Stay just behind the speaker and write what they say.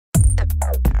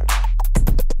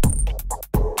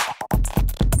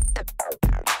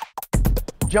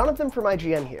Jonathan from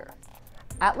IGN here.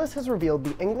 Atlus has revealed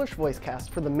the English voice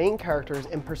cast for the main characters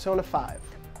in Persona 5.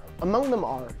 Among them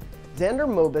are Xander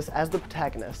Mobus as the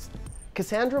protagonist,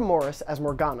 Cassandra Morris as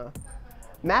Morgana,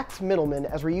 Max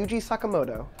Mittelman as Ryuji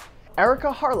Sakamoto,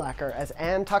 Erika Harlacher as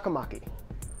Anne Takamaki.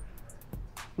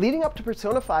 Leading up to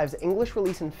Persona 5's English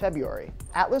release in February,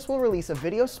 Atlus will release a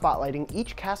video spotlighting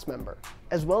each cast member,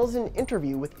 as well as an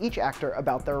interview with each actor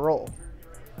about their role.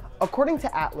 According to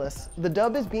Atlus, the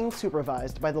dub is being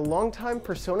supervised by the longtime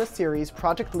Persona series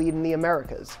project lead in the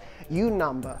Americas, Yu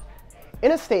Namba.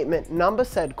 In a statement, Namba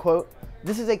said, quote,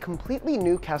 "This is a completely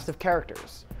new cast of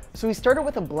characters, so we started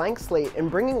with a blank slate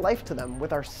and bringing life to them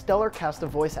with our stellar cast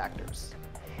of voice actors.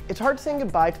 It's hard saying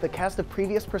goodbye to the cast of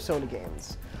previous Persona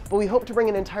games, but we hope to bring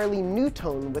an entirely new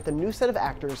tone with a new set of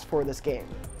actors for this game."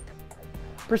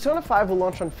 Persona 5 will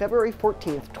launch on February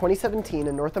 14th, 2017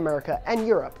 in North America and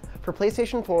Europe for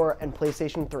PlayStation 4 and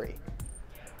PlayStation 3.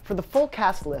 For the full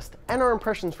cast list and our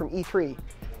impressions from E3,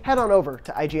 head on over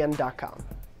to IGN.com.